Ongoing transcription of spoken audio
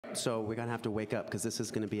So we're going to have to wake up because this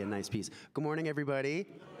is going to be a nice piece. Good morning, everybody.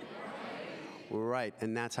 Right,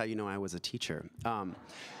 and that's how you know I was a teacher.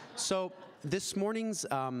 So this morning's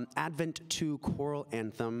Advent 2 choral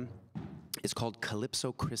anthem is called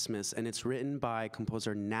Calypso Christmas, and it's written by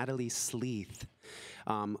composer Natalie Sleeth,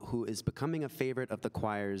 who is becoming a favorite of the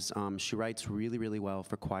choirs. She writes really, really well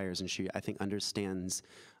for choirs, and she, I think, understands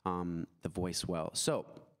the voice well. So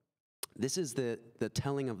this is the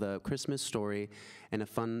telling of the Christmas story in a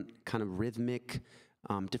fun kind of rhythmic,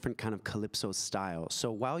 different kind of calypso style.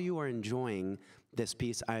 So while you are enjoying this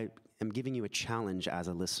piece, I am giving you a challenge as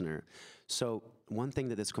a listener. So one thing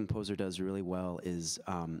that this composer does really well is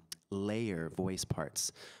layer voice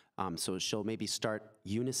parts. So she'll maybe start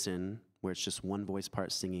unison, where it's just one voice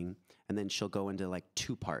part singing, and then she'll go into like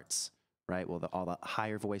two parts, right? Well, all the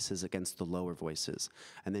higher voices against the lower voices.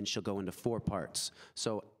 And then she'll go into four parts.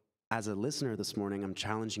 So as a listener this morning, I'm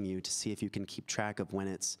challenging you to see if you can keep track of when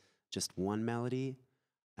it's just one melody,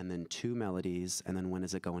 and then two melodies, and then when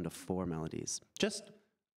does it go into four melodies? Just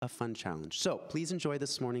a fun challenge. So please enjoy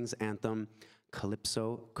this morning's anthem,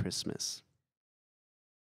 Calypso Christmas.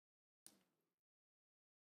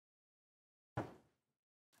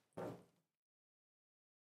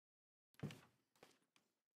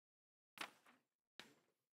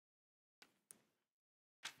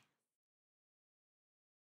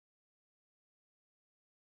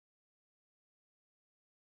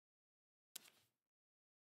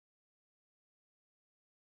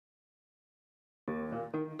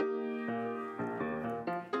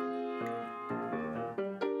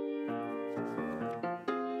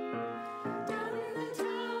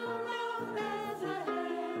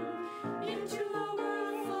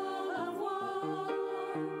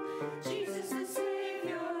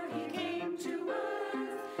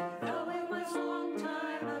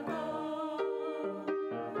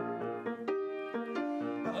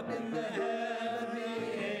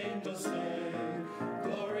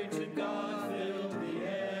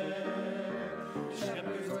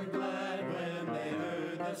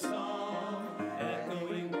 Song.